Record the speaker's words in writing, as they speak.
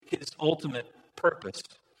ultimate purpose.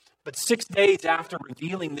 But 6 days after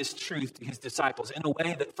revealing this truth to his disciples in a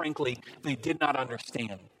way that, frankly, they did not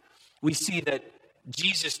understand, we see that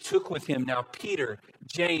Jesus took with him now Peter,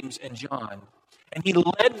 James, and John. And he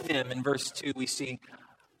led them, in verse 2, we see,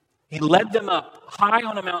 he led them up high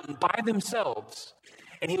on a mountain by themselves.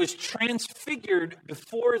 And he was transfigured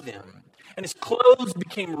before them. And his clothes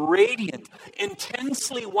became radiant,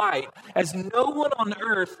 intensely white, as no one on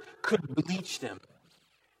earth could bleach them.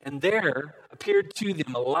 And there appeared to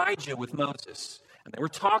them Elijah with Moses. And they were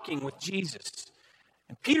talking with Jesus.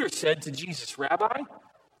 And Peter said to Jesus, "Rabbi,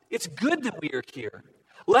 it's good that we are here.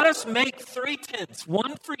 Let us make 3 tents,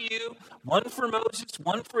 one for you, one for Moses,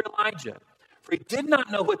 one for Elijah." For he did not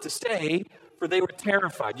know what to say, for they were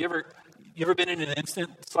terrified. You ever been in an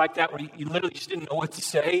instance like that where you literally just didn't know what to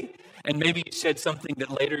say? And maybe you said something that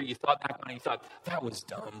later you thought back on and you thought, that was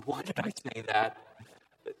dumb. Why did I say that?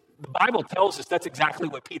 The Bible tells us that's exactly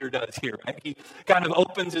what Peter does here, right? He kind of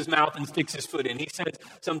opens his mouth and sticks his foot in. He says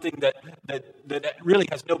something that really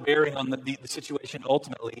has no bearing on the situation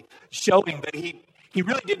ultimately, showing that he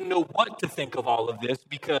really didn't know what to think of all of this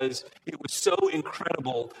because it was so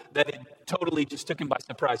incredible that it totally just took him by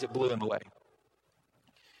surprise. It blew him away.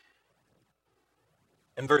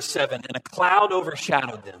 In verse 7, and a cloud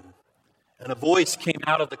overshadowed them, and a voice came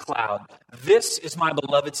out of the cloud. "This is my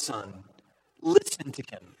beloved Son. Listen to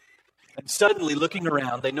him." And suddenly, looking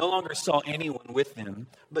around, they no longer saw anyone with them,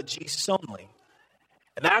 but Jesus only.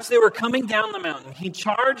 And as they were coming down the mountain, he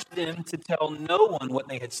charged them to tell no one what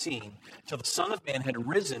they had seen, till the Son of Man had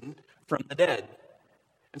risen from the dead.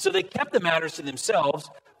 And so they kept the matters to themselves,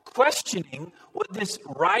 questioning what this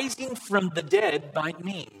rising from the dead might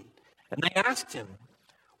mean. And they asked him,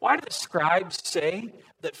 "Why do the scribes say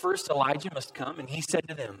that first Elijah must come?" And he said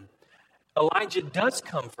to them, "Elijah does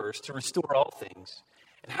come first to restore all things.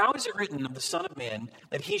 And how is it written of the Son of Man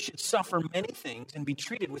that he should suffer many things and be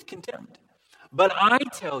treated with contempt? But I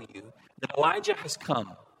tell you that Elijah has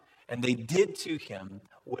come, and they did to him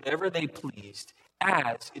whatever they pleased,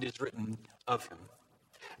 as it is written of him."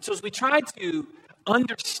 So as we try to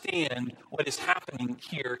understand what is happening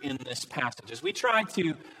here in this passage, as we try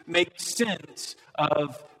to make sense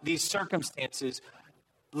of these circumstances,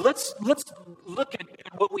 let's look at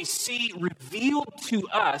what we see revealed to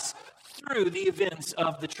us through the events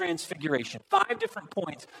of the Transfiguration. 5 different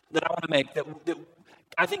points that I want to make that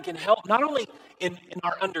I think can help not only in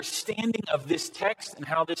our understanding of this text and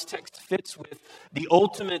how this text fits with the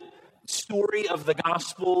ultimate story of the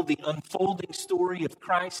gospel, the unfolding story of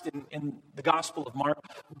Christ in the Gospel of Mark,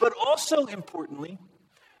 but also importantly,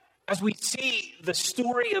 as we see the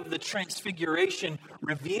story of the Transfiguration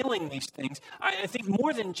revealing these things, I think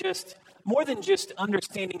more than just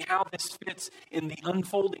understanding how this fits in the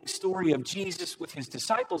unfolding story of Jesus with his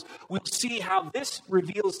disciples, we'll see how this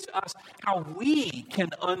reveals to us how we can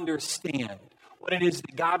understand what it is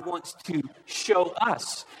that God wants to show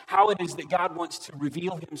us, how it is that God wants to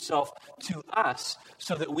reveal himself to us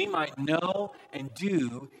so that we might know and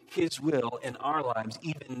do his will in our lives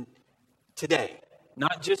even today.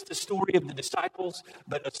 Not just a story of the disciples,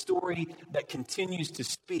 but a story that continues to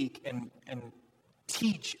speak and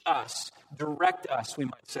teach us, direct us, we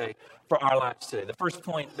might say, for our lives today. The first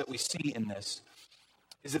point that we see in this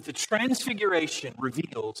is that the Transfiguration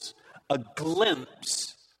reveals a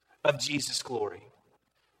glimpse of Jesus' glory.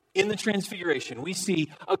 In the Transfiguration, we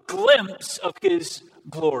see a glimpse of his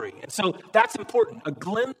glory. And so that's important, a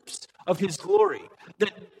glimpse of his glory.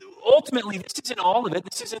 That ultimately, this isn't all of it.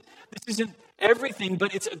 This isn't everything,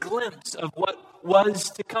 but it's a glimpse of what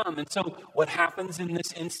was to come. And so what happens in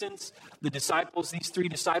this instance, the disciples, these 3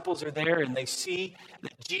 disciples are there and they see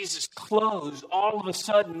that Jesus' clothes all of a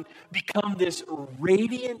sudden become this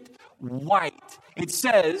radiant white. It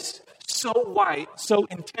says, so white, so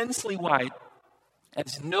intensely white,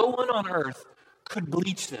 as no one on earth could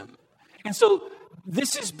bleach them. And so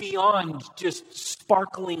this is beyond just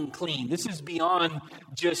sparkling clean. This is beyond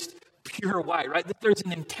just pure white, right? That there's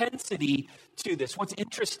an intensity to this. What's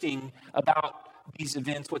interesting about these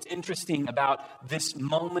events, what's interesting about this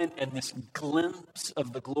moment and this glimpse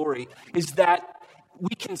of the glory is that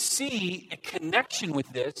we can see a connection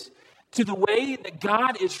with this to the way that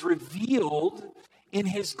God is revealed in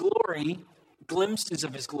his glory, glimpses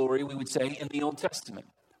of his glory, we would say, in the Old Testament.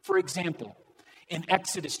 For example, in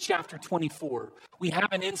Exodus chapter 24, we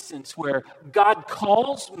have an instance where God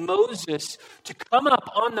calls Moses to come up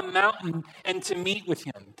on the mountain and to meet with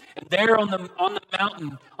him. And there on the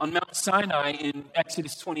mountain, on Mount Sinai in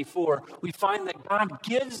Exodus 24, we find that God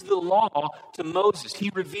gives the law to Moses.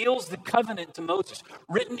 He reveals the covenant to Moses,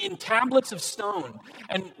 written in tablets of stone.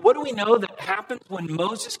 And what do we know that happens when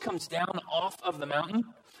Moses comes down off of the mountain?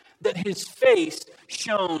 that his face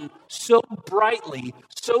shone so brightly,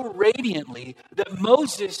 so radiantly, that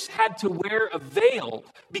Moses had to wear a veil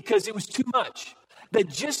because it was too much. That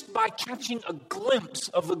just by catching a glimpse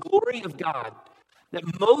of the glory of God,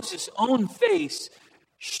 that Moses' own face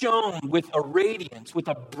shone with a radiance, with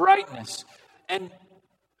a brightness. And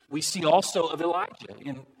we see also of Elijah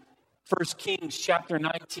in 1 Kings chapter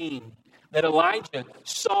 19, that Elijah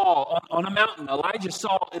saw on a mountain. Elijah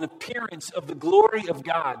saw an appearance of the glory of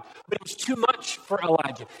God, but it was too much for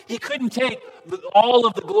Elijah. He couldn't take all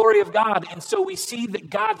of the glory of God, and so we see that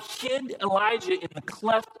God hid Elijah in the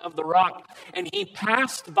cleft of the rock, and he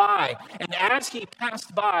passed by. And as he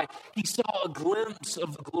passed by, he saw a glimpse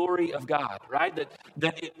of the glory of God, right?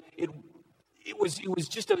 That it was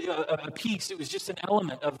just a piece. It was just an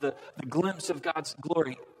element of the glimpse of God's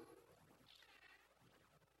glory.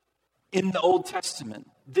 In the Old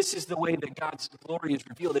Testament, this is the way that God's glory is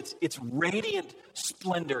revealed. It's radiant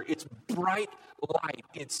splendor. It's bright light.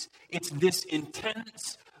 It's this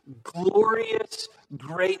intense, glorious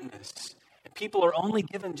greatness. And people are only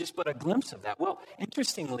given just but a glimpse of that. Well,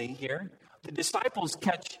 interestingly here, the disciples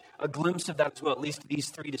catch a glimpse of that as well, at least these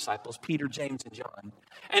three disciples, Peter, James, and John.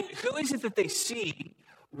 And who is it that they see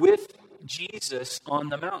with Jesus on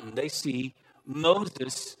the mountain? They see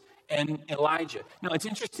Moses and Elijah. Now, it's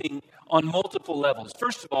interesting on multiple levels.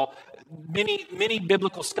 First of all, many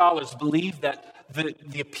biblical scholars believe that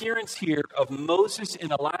the appearance here of Moses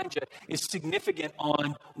and Elijah is significant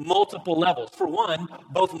on multiple levels. For one,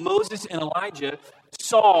 both Moses and Elijah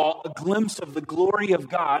saw a glimpse of the glory of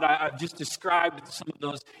God. I've just described some of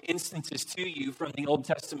those instances to you from the Old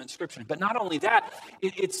Testament scriptures. But not only that,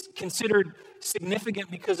 it's considered significant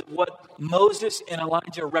because of what Moses and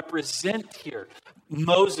Elijah represent here.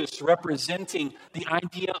 Moses representing the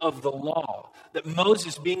idea of the law, that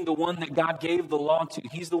Moses being the one that God gave the law to.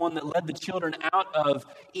 He's the one that led the children out of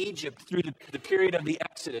Egypt through the period of the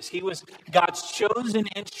Exodus. He was God's chosen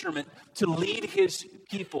instrument to lead his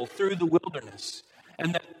people through the wilderness.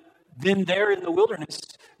 And that then there in the wilderness,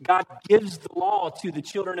 God gives the law to the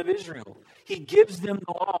children of Israel. He gives them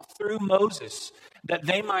the law through Moses that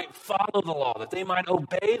they might follow the law, that they might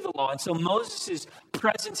obey the law. And so Moses'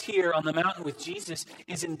 presence here on the mountain with Jesus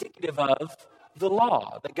is indicative of the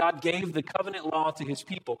law, that God gave the covenant law to his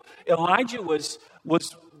people. Elijah was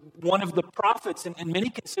one of the prophets, and many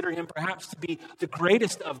consider him perhaps to be the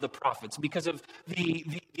greatest of the prophets because of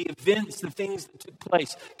the events, the things that took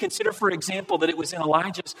place. Consider, for example, that it was in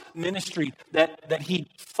Elijah's ministry that he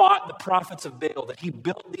fought the prophets of Baal, that he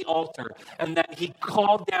built the altar, and that he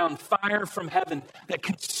called down fire from heaven that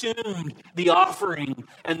consumed the offering,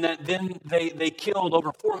 and that then they killed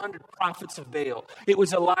over 400 prophets of Baal. It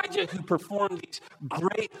was Elijah who performed these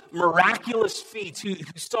great miraculous feats, who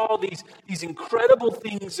saw these incredible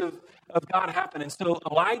things of God happen. And so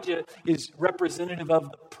Elijah is representative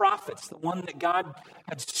of the prophets, the one that God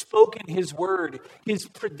had spoken his word, his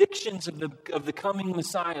predictions of the coming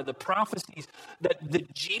Messiah, the prophecies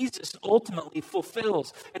that Jesus ultimately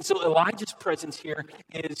fulfills. And so Elijah's presence here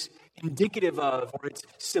is indicative of, or it's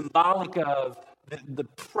symbolic of, the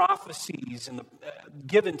prophecies and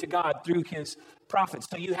given to God through his prophets.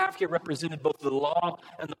 So you have here represented both the law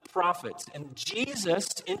and the prophets. And Jesus,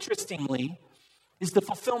 interestingly, is the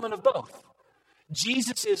fulfillment of both.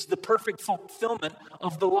 Jesus is the perfect fulfillment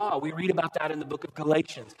of the law. We read about that in the book of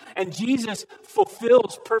Galatians. And Jesus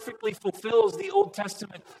perfectly fulfills the Old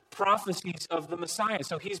Testament prophecies of the Messiah.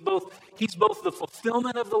 So he's both the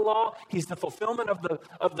fulfillment of the law, he's the fulfillment of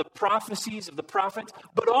the prophecies of the prophets,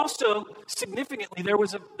 but also significantly there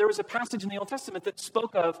was a passage in the Old Testament that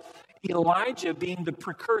spoke of Elijah being the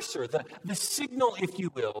precursor, the signal, if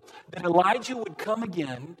you will, that Elijah would come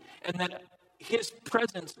again and that his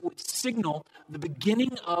presence would signal the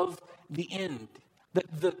beginning of the end. That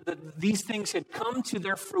these things had come to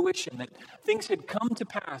their fruition, that things had come to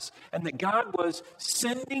pass, and that God was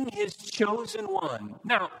sending his chosen one.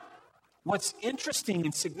 Now, what's interesting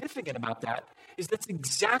and significant about that is that's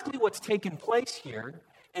exactly what's taken place here,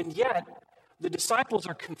 and yet the disciples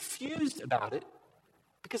are confused about it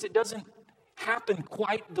because it doesn't happen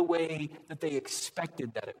quite the way that they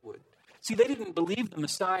expected that it would. See, they didn't believe the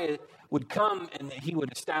Messiah would come and that he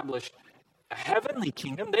would establish a heavenly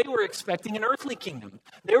kingdom. They were expecting an earthly kingdom.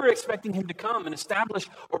 They were expecting him to come and establish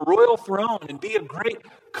a royal throne and be a great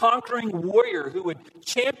conquering warrior who would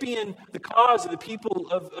champion the cause of the people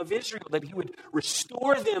of Israel, that he would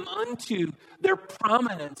restore them unto their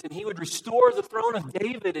prominence, and he would restore the throne of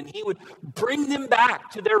David, and he would bring them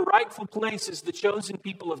back to their rightful place as the chosen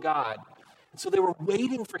people of God. And so they were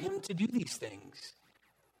waiting for him to do these things.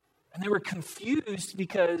 And they were confused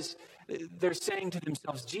because they're saying to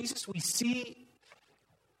themselves, Jesus, we see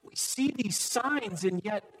we see these signs, and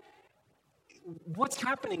yet what's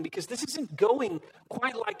happening? Because this isn't going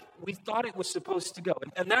quite like we thought it was supposed to go.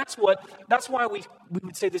 And that's why we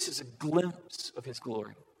would say this is a glimpse of his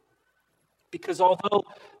glory. Because although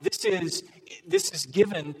this is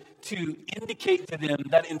given to indicate to them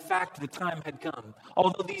that in fact the time had come,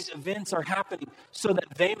 although these events are happening so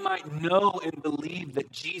that they might know and believe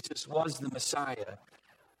that Jesus was the Messiah,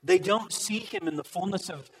 they don't see him in the fullness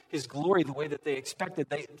of his glory the way that they expected.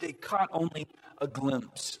 They caught only a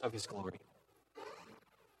glimpse of his glory.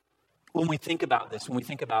 When we think about this, when we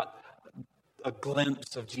think about a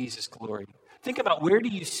glimpse of Jesus' glory, think about, where do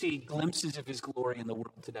you see glimpses of his glory in the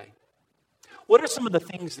world today? What are some of the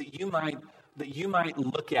things that you might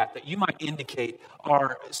look at, that you might indicate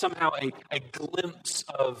are somehow a glimpse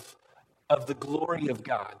of the glory of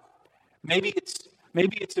God? Maybe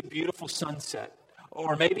it's a beautiful sunset,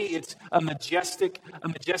 or maybe it's a majestic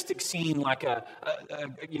scene like a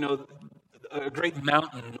great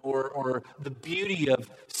mountain, or the beauty of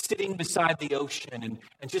sitting beside the ocean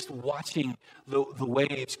and just watching the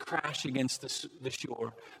waves crash against the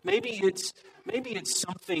shore. Maybe it's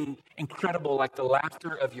something incredible like the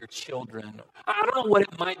laughter of your children. I don't know what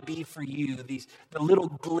it might be for you, the little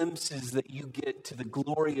glimpses that you get to the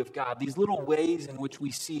glory of God, these little ways in which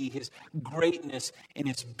we see his greatness and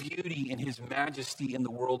his beauty and his majesty in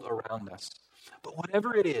the world around us. But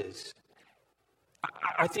whatever it is,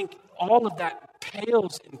 I think all of that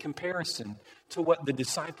pales in comparison to what the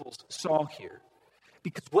disciples saw here.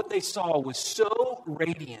 Because what they saw was so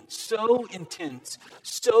radiant, so intense,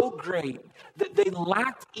 so great, that they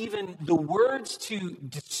lacked even the words to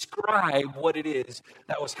describe what it is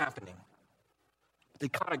that was happening. They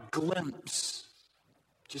caught a glimpse,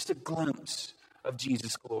 just a glimpse of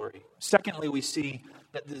Jesus' glory. Secondly, we see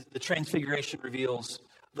that the Transfiguration reveals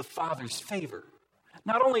the Father's favor.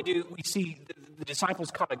 Not only do we see the disciples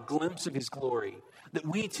caught a glimpse of his glory, that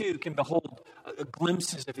we too can behold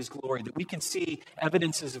glimpses of his glory, that we can see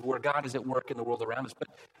evidences of where God is at work in the world around us. But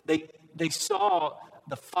they saw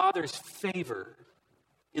the Father's favor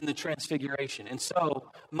in the Transfiguration. And so,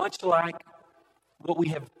 much like what we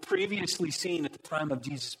have previously seen at the time of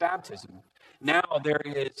Jesus' baptism, now there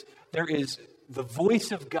is the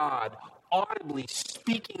voice of God audibly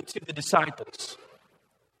speaking to the disciples.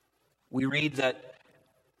 We read that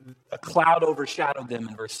a cloud overshadowed them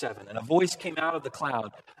in verse 7, and a voice came out of the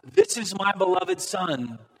cloud. "This is my beloved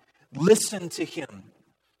Son. Listen to him."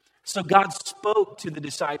 So God spoke to the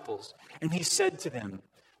disciples, and he said to them,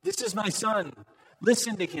 "This is my Son.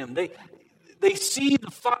 Listen to him." They see the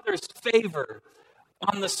Father's favor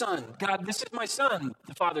on the Son. "God, this is my Son,"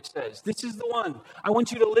 the Father says. "This is the one. I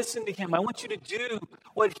want you to listen to him. I want you to do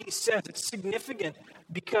what he says." It's significant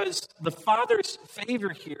because the Father's favor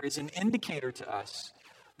here is an indicator to us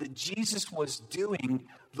that Jesus was doing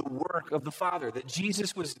the work of the Father, that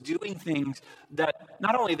Jesus was doing things that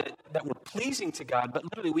not only that were pleasing to God, but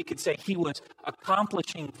literally we could say he was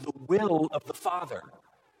accomplishing the will of the Father.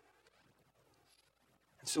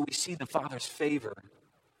 And so we see the Father's favor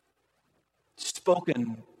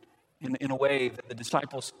spoken in a way that the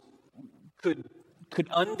disciples could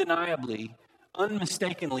undeniably,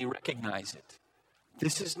 unmistakably recognize it.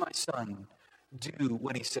 "This is my Son. Do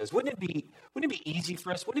what he says." Wouldn't it be easy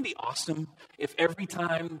for us? Wouldn't it be awesome if every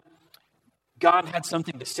time God had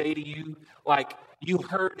something to say to you, like you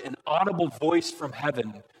heard an audible voice from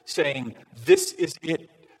heaven saying, "This is it.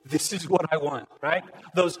 This is what I want," right?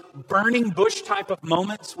 Those burning bush type of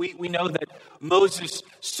moments. We know that Moses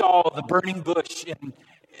saw the burning bush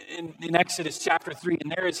in Exodus chapter 3,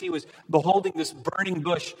 and there as he was beholding this burning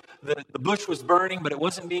bush, the bush was burning, but it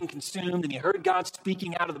wasn't being consumed, and he heard God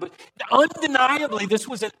speaking out of the bush. Undeniably, this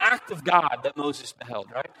was an act of God that Moses beheld,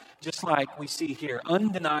 right? Just like we see here,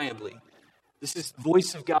 undeniably. This is the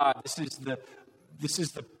voice of God. This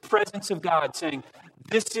is the presence of God saying,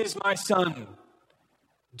 "This is my Son.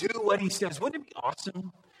 Do what he says." Wouldn't it be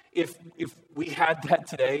awesome if we had that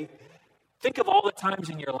today? Think of all the times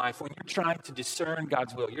in your life when you're trying to discern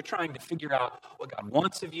God's will. You're trying to figure out what God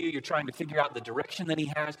wants of you. You're trying to figure out the direction that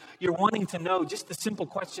he has. You're wanting to know just the simple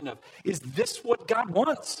question of, is this what God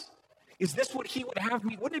wants? Is this what he would have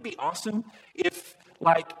me? Wouldn't it be awesome if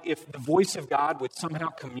the voice of God would somehow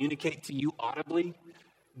communicate to you audibly,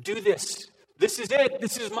 "Do this. This is it.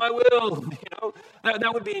 This is my will."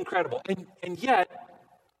 That would be incredible. And yet,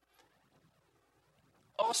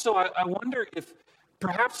 also, I wonder if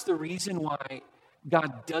perhaps the reason why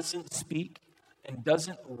God doesn't speak and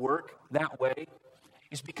doesn't work that way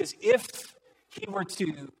is because if he were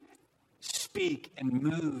to speak and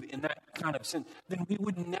move in that kind of sense, then we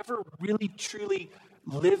would never really truly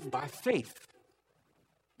live by faith.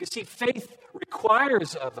 Because see, faith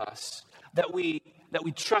requires of us that we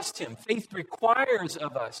trust him. Faith requires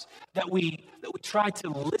of us that we try to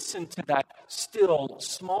listen to that still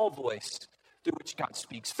small voice through which God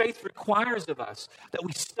speaks. Faith requires of us that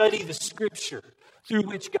we study the scripture through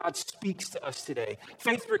which God speaks to us today.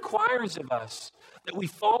 Faith requires of us that we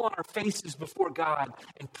fall on our faces before God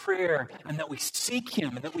in prayer and that we seek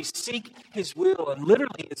him and that we seek his will. And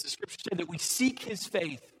literally, as the scripture said, that we seek his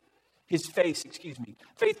face.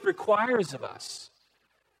 Faith requires of us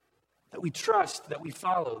that we trust, that we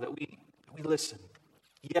follow, that we listen.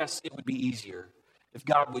 Yes, it would be easier if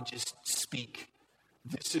God would just speak.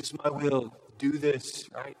 This is my will. Do this,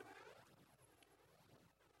 right?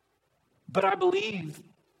 But I believe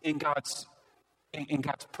in God's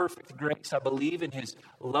perfect grace. I believe in his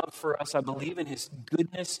love for us. I believe in his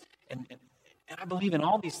goodness. And I believe in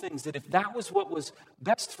all these things, that if that was what was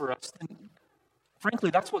best for us, then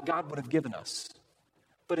frankly, that's what God would have given us.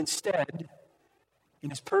 But instead,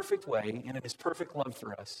 in his perfect way and in his perfect love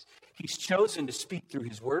for us, he's chosen to speak through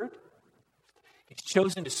his word. He's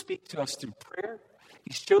chosen to speak to us through prayer.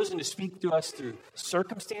 He's chosen to speak to us through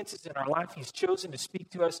circumstances in our life. He's chosen to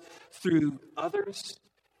speak to us through others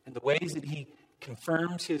and the ways that he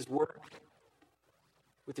confirms his work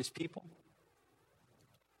with his people.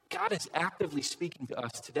 God is actively speaking to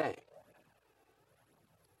us today.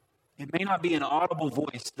 It may not be an audible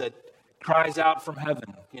voice that cries out from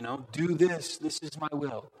heaven, do this is my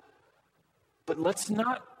will. But let's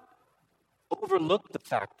not overlook the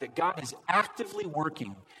fact that God is actively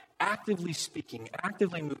working, actively speaking,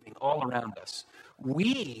 actively moving all around us.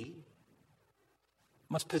 We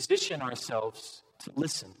must position ourselves to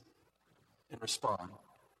listen and respond.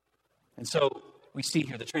 And so we see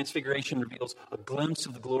here the Transfiguration reveals a glimpse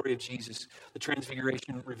of the glory of Jesus. The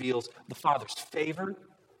Transfiguration reveals the Father's favor.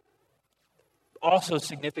 Also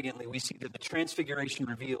significantly, we see that the Transfiguration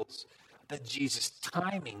reveals that Jesus'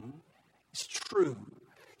 timing is true.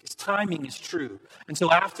 His timing is true. And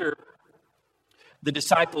so after the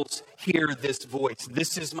disciples hear this voice,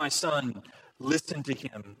 "This is my son, listen to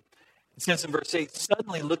him," it says in verse 8,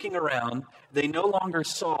 "Suddenly looking around, they no longer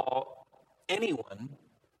saw anyone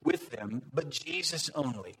with them but Jesus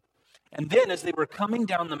only. And then as they were coming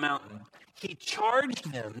down the mountain, he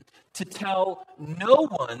charged them to tell no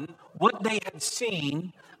one what they had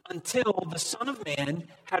seen until the Son of Man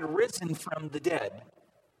had risen from the dead.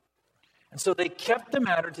 And so they kept the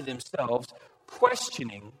matter to themselves,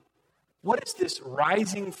 questioning, what is this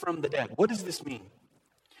rising from the dead? What does this mean?"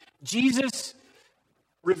 Jesus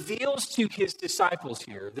reveals to his disciples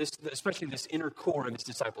here, especially this inner core of his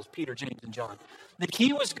disciples, Peter, James, and John, that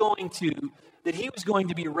he was going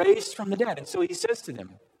to be raised from the dead. And so he says to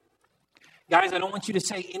them, "Guys, I don't want you to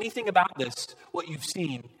say anything about this, what you've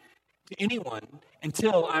seen, to anyone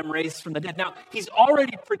until I'm raised from the dead." Now, he's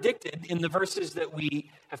already predicted in the verses that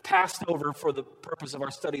we have passed over for the purpose of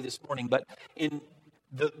our study this morning, but in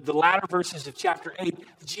the latter verses of chapter 8,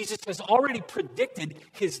 Jesus has already predicted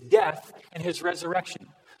his death and his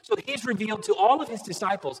resurrection. So he's revealed to all of his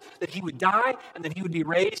disciples that he would die and that he would be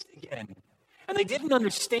raised again. And they didn't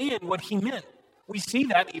understand what he meant. We see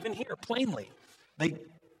that even here plainly. They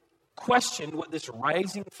questioned what this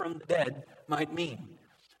rising from the dead might mean.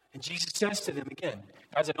 And Jesus says to them again,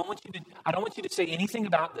 "Guys, I don't want you to say anything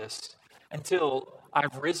about this until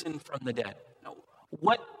I've risen from the dead." Now,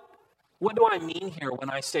 what do I mean here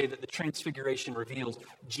when I say that the Transfiguration reveals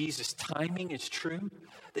Jesus' timing is true?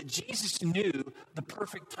 That Jesus knew the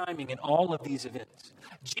perfect timing in all of these events.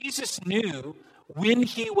 Jesus knew when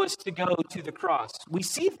he was to go to the cross. We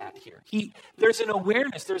see that here. There's an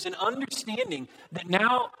awareness, there's an understanding that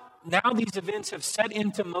now these events have set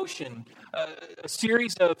into motion a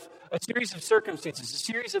series of circumstances, a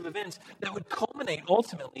series of events that would culminate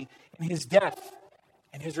ultimately in his death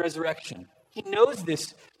and his resurrection. He knows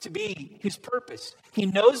this to be his purpose. He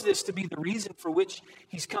knows this to be the reason for which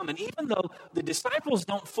he's come. And even though the disciples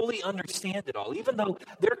don't fully understand it all, even though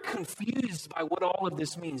they're confused by what all of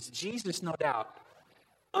this means, Jesus, no doubt,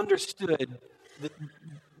 understood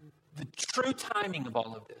the true timing of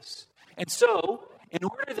all of this. And so, in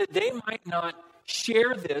order that they might not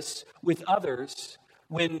share this with others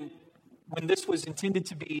when this was intended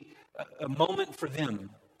to be a moment for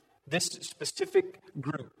them, this specific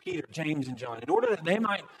group, Peter, James, and John, in order that they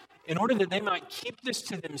might keep this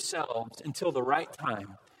to themselves until the right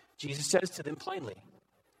time, Jesus says to them plainly,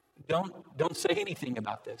 don't say anything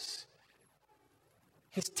about this.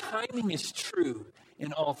 His timing is true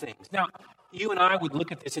in all things. Now, you and I would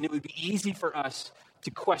look at this and it would be easy for us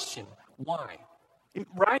to question, why?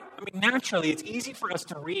 Right? I mean, naturally, it's easy for us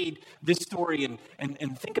to read this story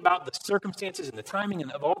and think about the circumstances and the timing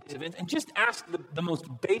of all these events and just ask the most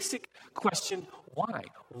basic question, why?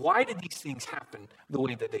 Why did these things happen the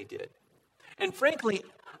way that they did? And frankly,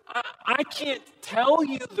 I can't tell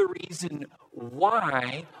you the reason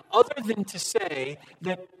why other than to say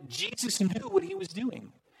that Jesus knew what he was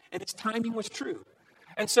doing and his timing was true.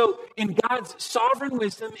 And so in God's sovereign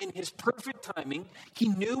wisdom, in his perfect timing, he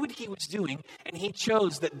knew what he was doing, and he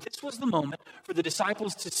chose that this was the moment for the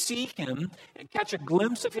disciples to see him and catch a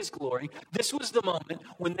glimpse of his glory. This was the moment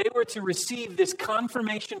when they were to receive this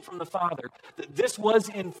confirmation from the Father that this was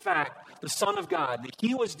in fact the Son of God, that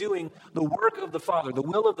he was doing the work of the Father, the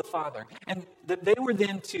will of the Father, and that they were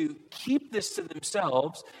then to keep this to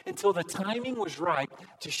themselves until the timing was right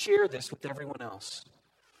to share this with everyone else.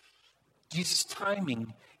 Jesus'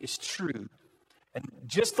 timing is true. And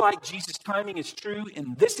just like Jesus' timing is true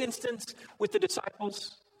in this instance with the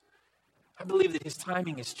disciples, I believe that his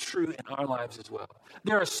timing is true in our lives as well.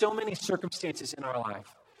 There are so many circumstances in our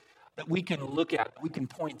life that we can look at, that we can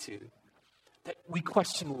point to, that we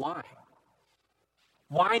question why.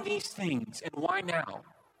 Why these things and why now?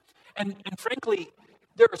 And frankly,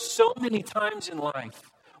 there are so many times in life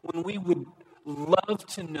when we would love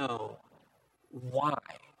to know why.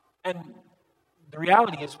 And the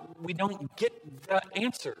reality is we don't get the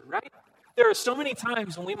answer, right? There are so many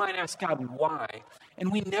times when we might ask God why,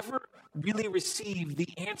 and we never really receive the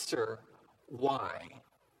answer why.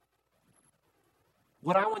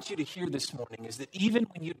 What I want you to hear this morning is that even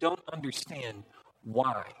when you don't understand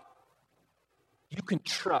why, you can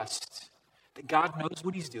trust that God knows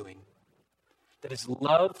what he's doing, that his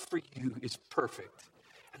love for you is perfect,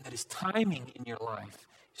 and that his timing in your life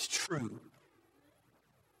is true.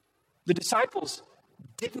 The disciples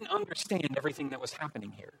didn't understand everything that was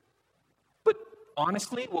happening here. But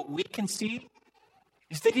honestly, what we can see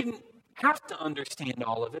is they didn't have to understand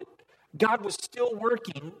all of it. God was still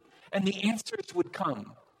working, and the answers would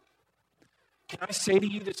come. Can I say to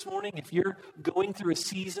you this morning, if you're going through a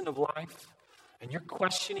season of life and you're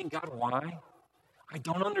questioning, God, why? I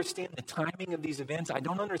don't understand the timing of these events. I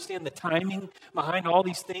don't understand the timing behind all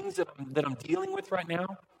these things that I'm dealing with right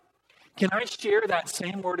now. Can I share that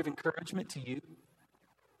same word of encouragement to you?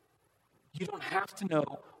 You don't have to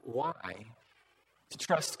know why to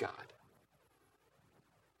trust God.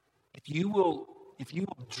 If you will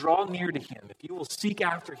draw near to him, if you will seek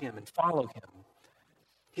after him and follow him,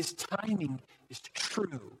 his timing is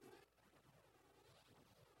true.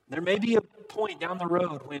 There may be a point down the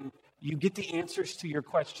road when you get the answers to your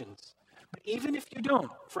questions. But even if you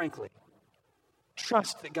don't, frankly,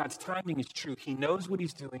 trust that God's timing is true. He knows what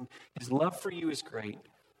he's doing. His love for you is great.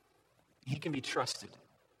 He can be trusted.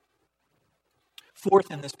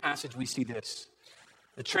 Fourth, in this passage, we see this.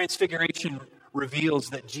 The Transfiguration reveals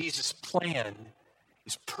that Jesus' plan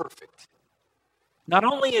is perfect. Not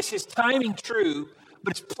only is his timing true,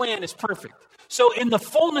 but his plan is perfect. So in the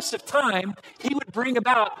fullness of time, he would bring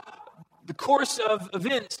about the course of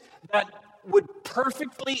events that would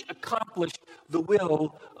perfectly accomplish the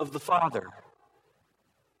will of the Father.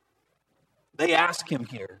 They ask him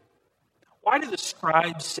here, why do the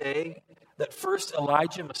scribes say that first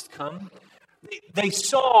Elijah must come? They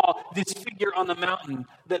saw this figure on the mountain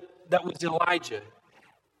that was Elijah.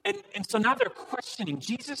 And so now they're questioning,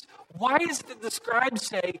 Jesus, why is it the scribes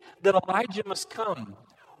say that Elijah must come?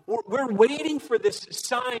 We're waiting for this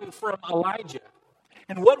sign from Elijah.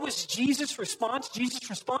 And what was Jesus' response? Jesus'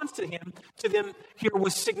 response to them here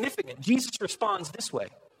was significant. Jesus responds this way.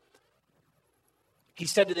 He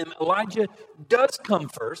said to them, Elijah does come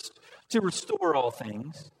first to restore all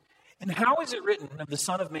things. And how is it written of the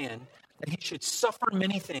Son of Man that he should suffer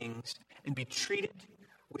many things and be treated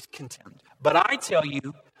with contempt? But I tell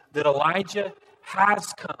you that Elijah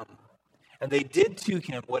has come, and they did to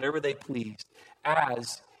him whatever they pleased,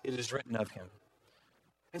 as it is written of him.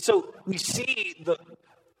 And so we see the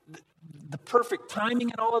perfect timing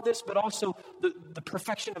in all of this, but also the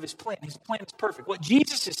perfection of his plan. His plan is perfect. What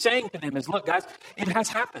Jesus is saying to them is, look, guys, it has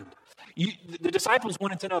happened. The disciples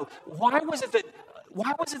wanted to know, why was it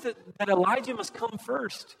that Elijah must come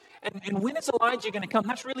first? And when is Elijah going to come?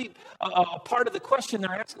 That's really a part of the question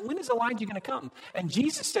they're asking. When is Elijah going to come? And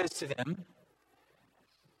Jesus says to them,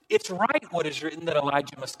 it's right what is written that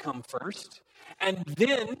Elijah must come first, and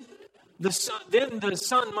then the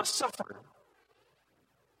Son must suffer.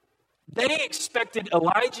 They expected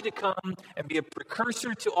Elijah to come and be a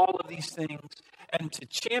precursor to all of these things and to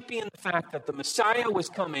champion the fact that the Messiah was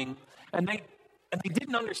coming, and they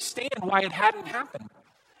didn't understand why it hadn't happened.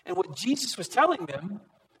 And what Jesus was telling them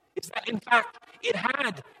is that, in fact, it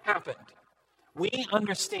had happened. We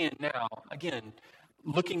understand now, again,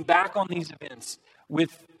 looking back on these events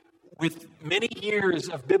with many years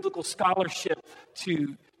of biblical scholarship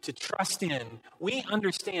to trust in, we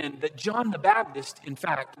understand that John the Baptist, in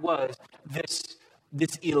fact, was this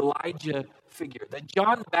Elijah figure. That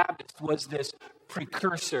John the Baptist was this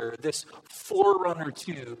precursor, this forerunner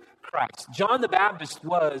to Christ. John the Baptist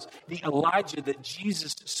was the Elijah that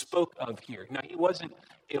Jesus spoke of here. Now, he wasn't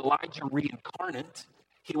Elijah reincarnate.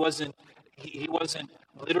 He wasn't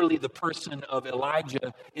literally the person of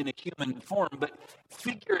Elijah in a human form, but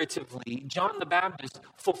figuratively, John the Baptist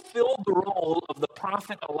fulfilled the role of the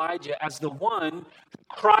prophet Elijah as the one who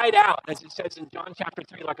cried out, as it says in John chapter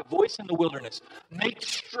 3, like a voice in the wilderness, make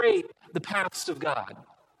straight the paths of God.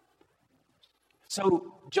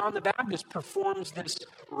 So John the Baptist performs this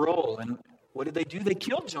role, and what did they do? They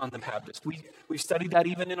killed John the Baptist. We've studied that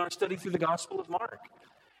even in our study through the Gospel of Mark.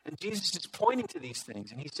 And Jesus is pointing to these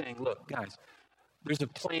things, and he's saying, look, guys, there's a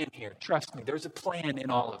plan here. Trust me, there's a plan in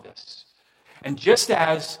all of this. And just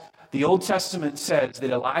as the Old Testament says that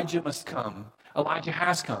Elijah must come, Elijah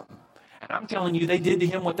has come. And I'm telling you, they did to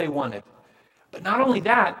him what they wanted. But not only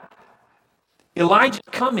that, Elijah's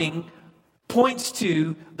coming points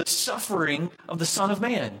to the suffering of the Son of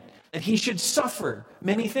Man, that he should suffer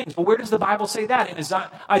many things. But where does the Bible say that? In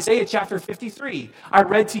Isaiah chapter 53. I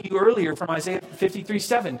read to you earlier from Isaiah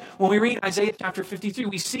 53:7. When we read Isaiah chapter 53,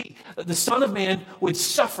 we see that the Son of Man would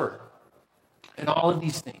suffer and all of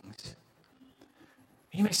these things.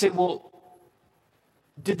 You may say, well,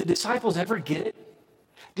 did the disciples ever get it?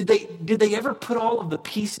 Did they ever put all of the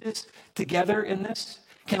pieces together in this?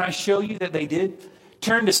 Can I show you that they did?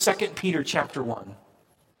 Turn to 2 Peter chapter 1.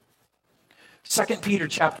 2 Peter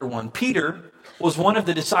chapter 1. Peter was one of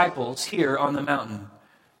the disciples here on the mountain.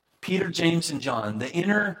 Peter, James, and John, the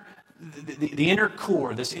inner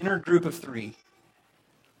core, this inner group of three.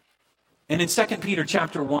 And in 2 Peter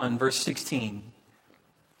chapter 1, verse 16,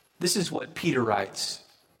 this is what Peter writes.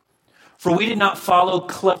 For we did not follow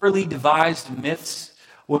cleverly devised myths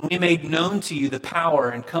when we made known to you the power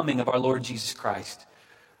and coming of our Lord Jesus Christ.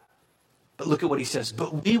 But look at what he says.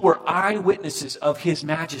 But we were eyewitnesses of his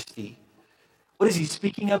majesty. What is he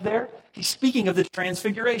speaking of there? He's speaking of the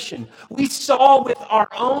transfiguration. We saw with our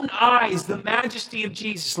own eyes the majesty of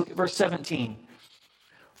Jesus. Look at verse 17.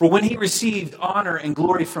 For when he received honor and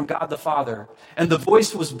glory from God the Father, and the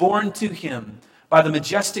voice was borne to him by the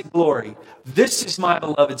majestic glory, this is my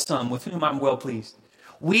beloved Son, with whom I'm well pleased.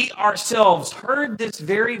 We ourselves heard this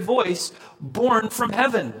very voice borne from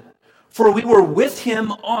heaven, for we were with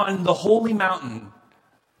him on the holy mountain.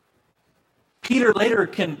 Peter later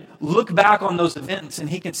can look back on those events and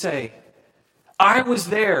he can say, I was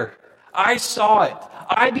there. I saw it.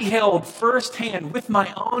 I beheld firsthand with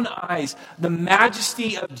my own eyes the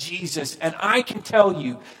majesty of Jesus. And I can tell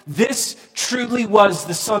you, this truly was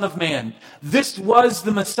the Son of Man. This was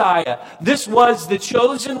the Messiah. This was the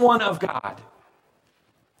chosen one of God.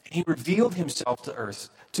 And he revealed himself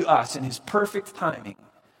to us in his perfect timing.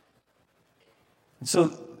 And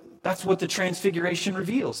so that's what the transfiguration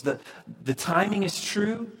reveals. The timing is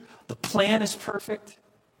true. The plan is perfect.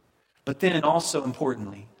 But then also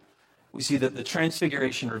importantly, we see that the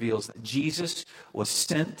transfiguration reveals that Jesus was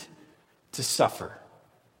sent to suffer.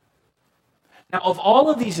 Now, of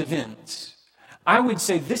all of these events, I would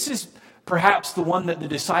say this is perhaps the one that the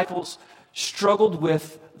disciples struggled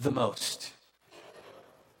with the most.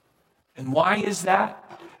 And why is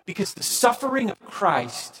that? Because the suffering of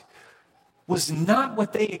Christ was not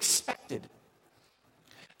what they expected.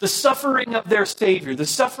 The suffering of their Savior, the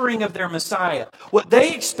suffering of their Messiah, what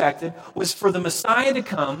they expected was for the Messiah to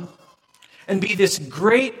come and be this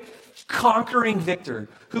great conquering victor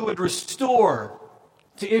who would restore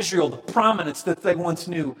to Israel the prominence that they once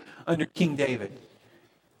knew under King David.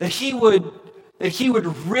 That he would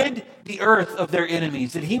rid the earth of their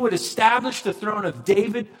enemies, that he would establish the throne of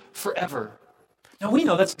David forever. Now we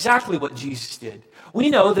know that's exactly what Jesus did. We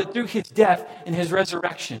know that through his death and his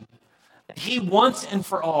resurrection, that he once and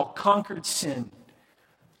for all conquered sin.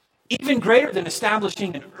 Even greater than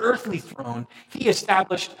establishing an earthly throne, he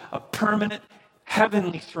established a permanent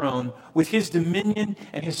heavenly throne with his dominion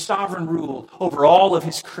and his sovereign rule over all of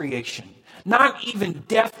his creation. Not even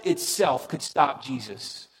death itself could stop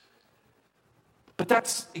Jesus. But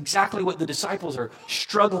that's exactly what the disciples are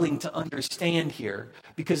struggling to understand here,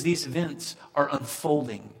 because these events are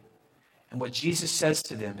unfolding. And what Jesus says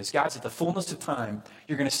to them is, guys, at the fullness of time,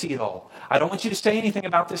 you're going to see it all. I don't want you to say anything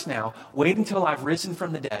about this now. Wait until I've risen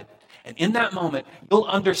from the dead. And in that moment, you'll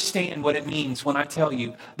understand what it means when I tell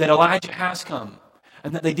you that Elijah has come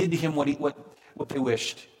and that they did to him what they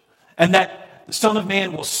wished. And that the Son of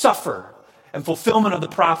Man will suffer in fulfillment of the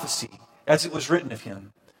prophecy as it was written of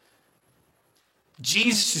him.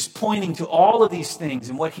 Jesus is pointing to all of these things,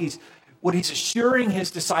 and what he's assuring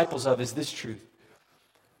his disciples of is this truth.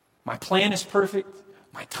 My plan is perfect.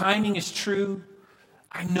 My timing is true.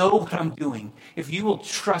 I know what I'm doing. If you will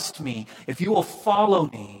trust me, if you will follow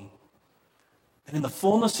me, then in the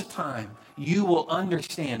fullness of time, you will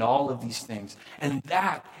understand all of these things. And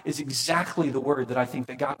that is exactly the word that I think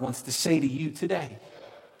that God wants to say to you today.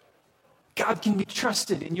 God can be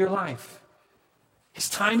trusted in your life. His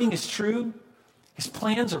timing is true. His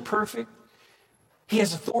plans are perfect. He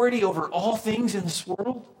has authority over all things in this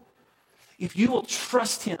world. If you will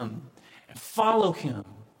trust him and follow him,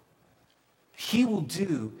 he will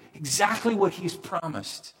do exactly what he's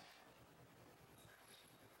promised.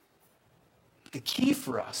 The key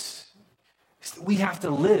for us is that we have to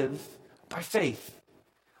live by faith.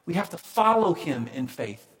 We have to follow him in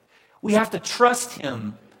faith. We have to trust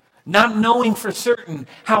him, not knowing for certain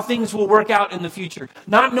how things will work out in the future,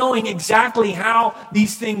 not knowing exactly how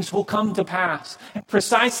these things will come to pass, and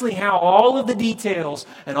precisely how all of the details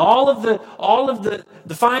and all of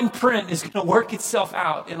the fine print is going to work itself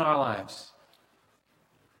out in our lives.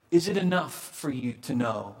 Is it enough for you to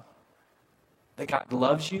know that God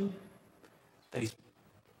loves you, that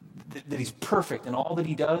he's perfect in all that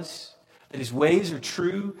he does, that his ways are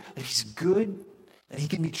true, that he's good, that he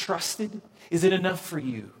can be trusted? Is it enough for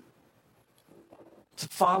you to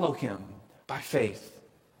follow him by faith?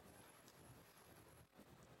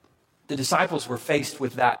 The disciples were faced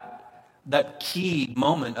with that key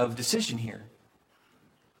moment of decision here.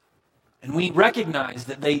 And we recognize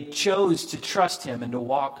that they chose to trust him and to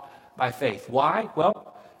walk by faith. Why?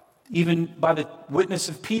 Well, even by the witness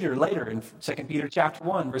of Peter later in 2 Peter chapter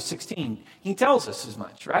 1, verse 16, he tells us as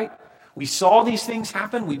much, right? We saw these things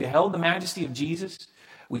happen. We beheld the majesty of Jesus.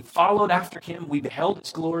 We followed after him. We beheld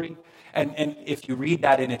his glory. And if you read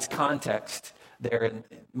that in its context there, and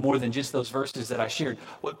more than just those verses that I shared,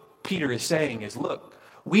 what Peter is saying is, look,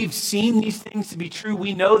 we've seen these things to be true.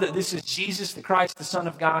 We know that this is Jesus, the Christ, the Son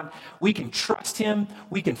of God. We can trust him.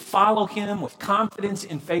 We can follow him with confidence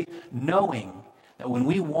in faith, knowing that when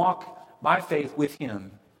we walk by faith with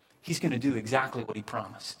him, he's going to do exactly what he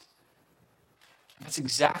promised. That's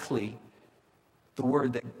exactly the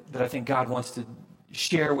word that I think God wants to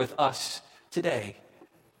share with us today.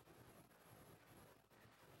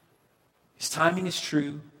 His timing is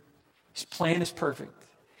true. His plan is perfect.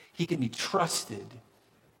 He can be trusted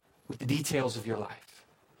with the details of your life.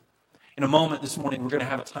 In a moment this morning, we're going to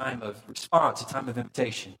have a time of response, a time of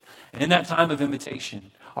invitation. And in that time of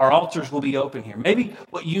invitation, our altars will be open here. Maybe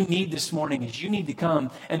what you need this morning is you need to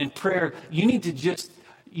come and in prayer, you need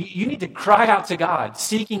to cry out to God,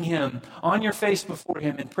 seeking him on your face before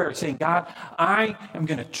him in prayer, saying, God, I am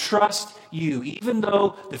going to trust you. Even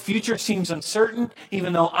though the future seems uncertain,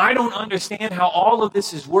 even though I don't understand how all of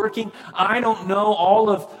this is working, I don't know all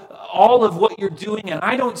of what you're doing, and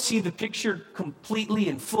I don't see the picture completely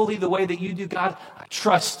and fully the way that you do, God, I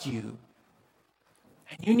trust you.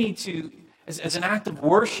 And you need to, as an act of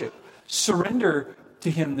worship, surrender to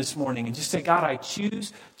him this morning and just say, God, I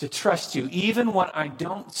choose to trust you. Even when I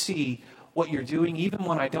don't see what you're doing, even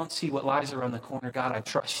when I don't see what lies around the corner, God, I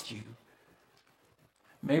trust you.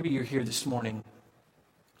 Maybe you're here this morning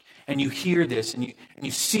and you hear this and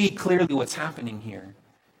you see clearly what's happening here.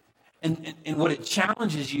 And what it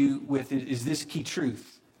challenges you with is this key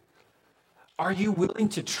truth. Are you willing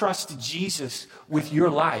to trust Jesus with your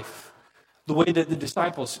life the way that the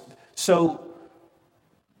disciples so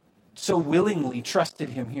willingly trusted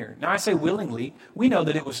him here? Now, I say willingly. We know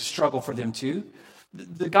that it was a struggle for them too.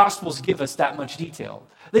 The Gospels give us that much detail.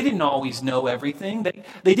 They didn't always know everything.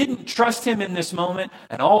 They didn't trust him in this moment,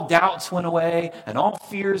 and all doubts went away, and all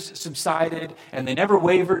fears subsided, and they never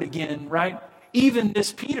wavered again, right? Even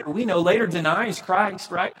this Peter, we know later denies Christ,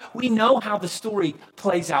 right? We know how the story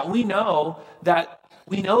plays out. We know that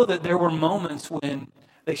there were moments when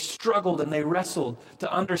they struggled and they wrestled to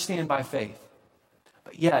understand by faith.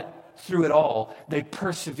 But yet, through it all, they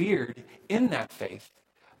persevered in that faith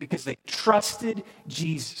because they trusted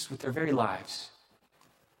Jesus with their very lives.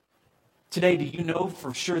 Today, do you know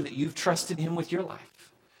for sure that you've trusted him with your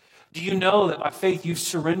life? Do you know that by faith you've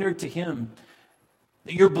surrendered to him?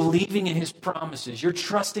 That you're believing in his promises. You're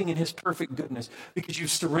trusting in his perfect goodness because you've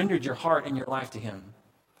surrendered your heart and your life to him.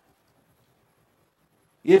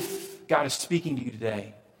 If God is speaking to you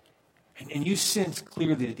today and you sense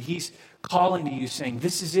clearly that he's calling to you saying,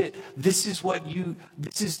 this is it. This is what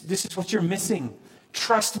you're missing.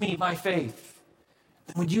 Trust me by faith.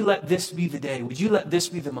 Then would you let this be the day? Would you let this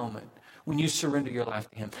be the moment when you surrender your life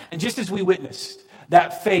to him? And just as we witnessed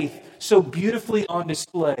that faith so beautifully on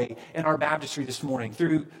display in our baptistry this morning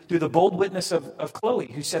through the bold witness of Chloe,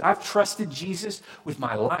 who said, I've trusted Jesus with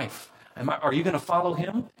my life. Are you going to follow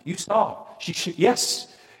him? You saw. Yes,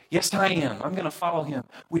 I am. I'm going to follow him.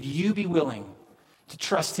 Would you be willing to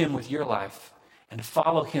trust him with your life and to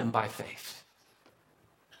follow him by faith?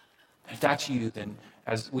 If that's you, then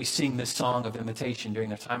as we sing this song of invitation during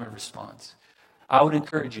the time of response, I would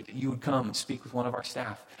encourage you that you would come and speak with one of our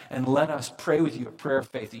staff and let us pray with you a prayer of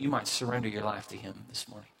faith that you might surrender your life to him this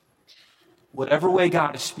morning. Whatever way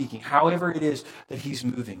God is speaking, however it is that he's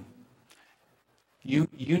moving, you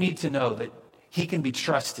need to know that he can be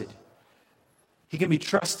trusted. He can be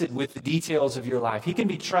trusted with the details of your life. He can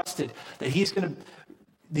be trusted that he's going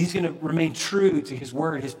to remain true to his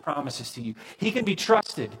word, his promises to you. He can be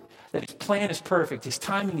trusted that his plan is perfect, his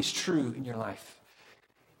timing is true in your life.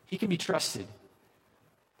 He can be trusted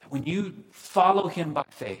that when you follow him by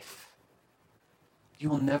faith, you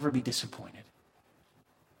will never be disappointed.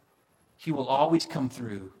 He will always come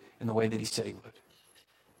through in the way that he said he would.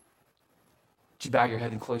 Would you bow your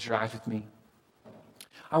head and close your eyes with me?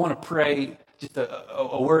 I want to pray just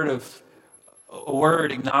a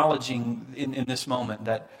word acknowledging in this moment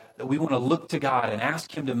that we want to look to God and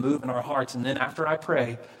ask him to move in our hearts. And then after I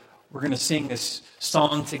pray, we're going to sing this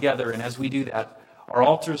song together. And as we do that, our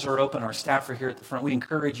altars are open. Our staff are here at the front. We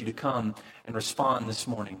encourage you to come and respond this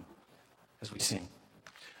morning as we sing.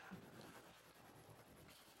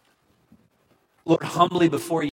 Lord, humbly before you.